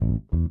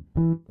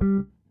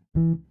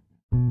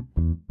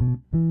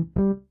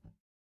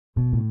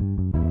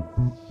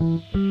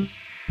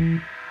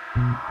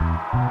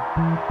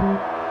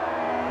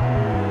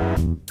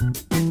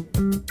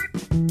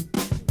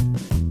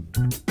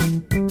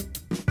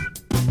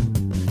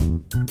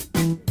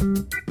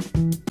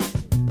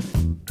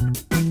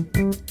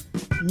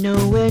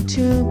Nowhere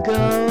to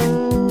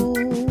go,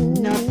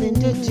 nothing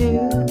to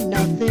do,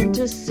 nothing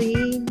to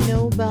see,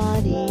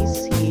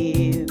 nobody's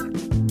here.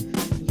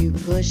 You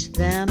push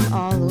them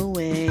all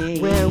away.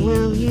 Where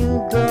will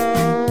you go?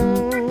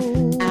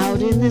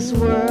 Out in this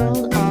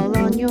world, all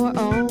on your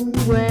own.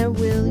 Where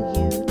will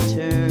you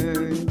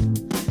turn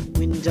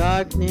when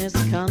darkness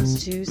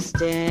comes to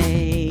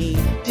stay?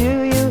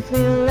 Do you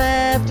feel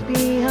left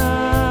behind?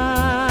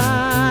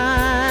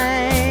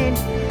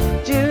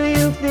 Do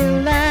you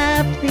feel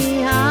left behind?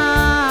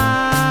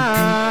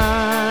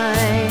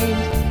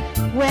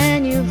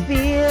 When you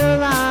feel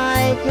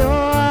like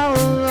you're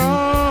alone,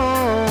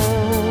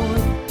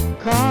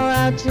 call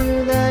out to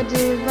the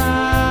divine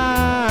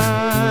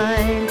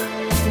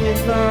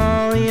with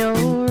all your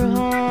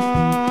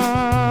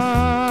heart,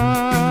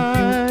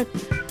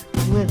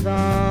 with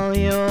all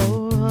your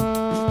heart.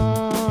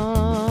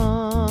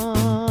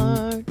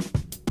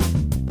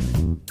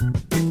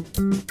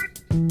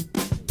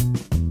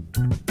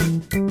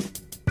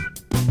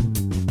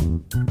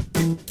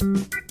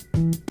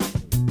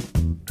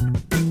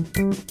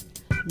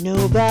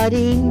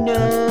 Nobody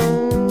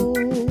knows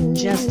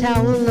just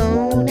how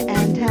alone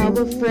and how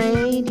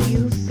afraid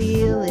you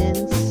feel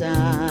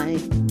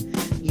inside.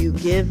 You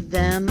give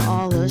them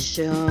all a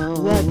show.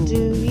 What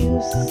do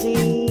you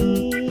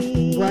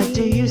see? What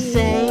do you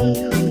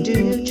say? Who do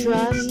you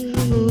trust?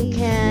 Who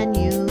can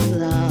you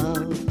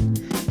love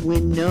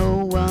when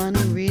no one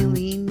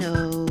really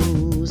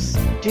knows?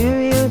 Do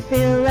you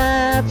feel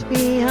left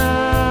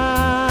behind?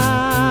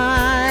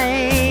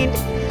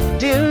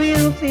 Do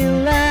you feel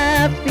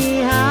left behind?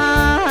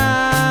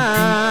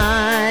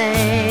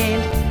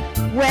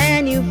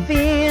 When you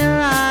feel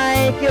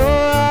like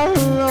you're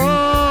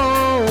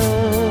alone,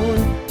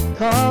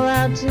 call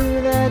out to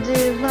the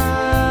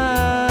divine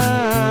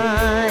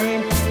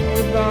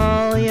with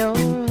all your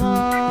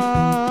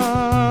heart,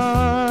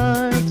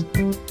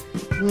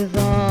 with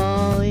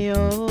all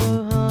your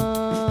heart.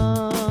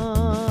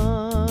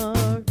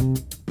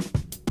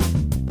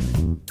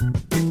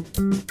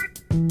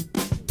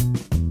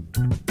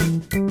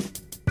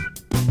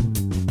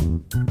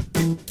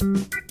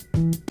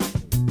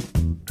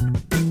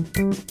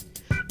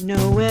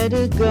 Nowhere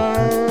to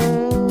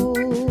go,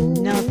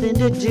 nothing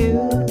to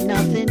do,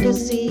 nothing to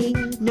see,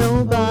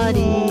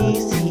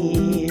 nobody's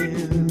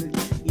here.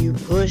 You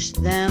push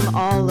them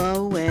all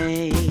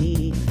away.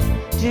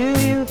 Do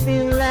you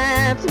feel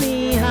left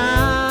behind?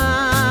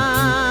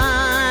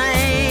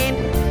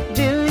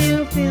 Do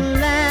you feel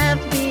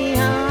left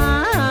behind?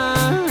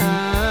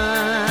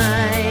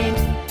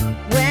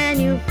 When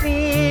you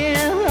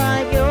feel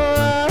like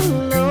you're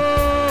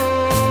alone,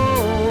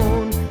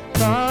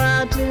 call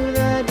out to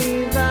the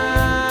divine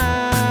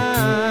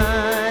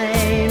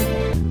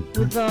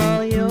with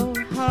all your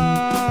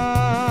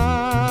heart,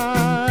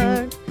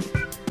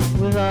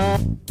 with all.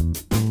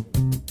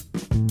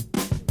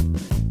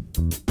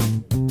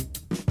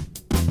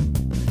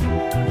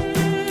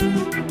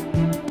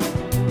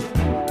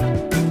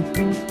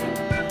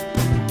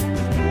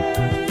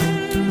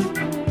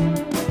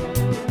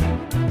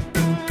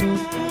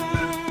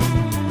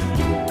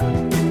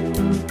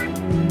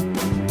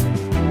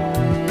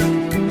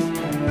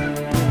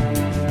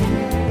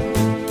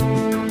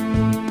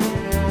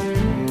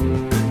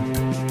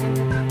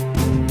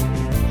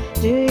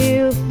 Do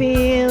you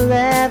feel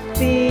left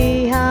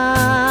behind?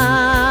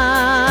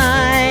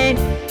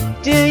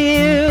 Do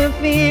you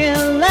feel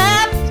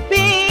left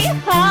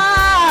behind?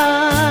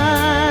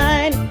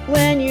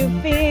 When you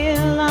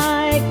feel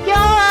like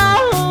you're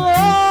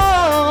alone,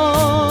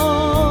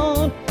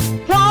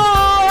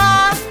 call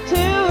out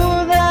to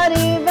the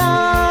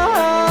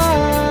divine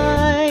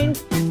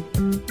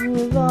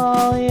with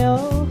all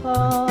your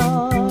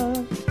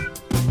heart,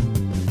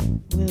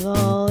 with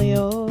all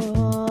your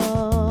heart.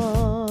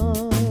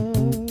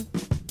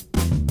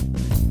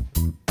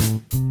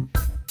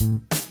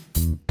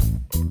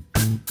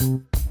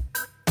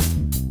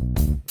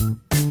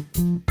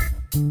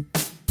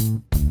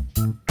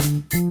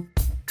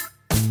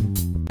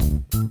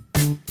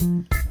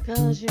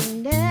 'Cause you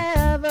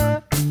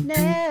never,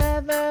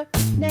 never,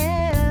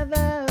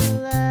 never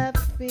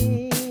left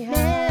behind.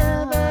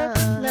 Never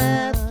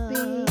left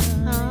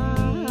behind.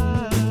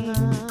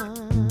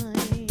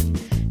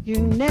 You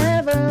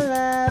never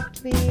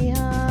left behind.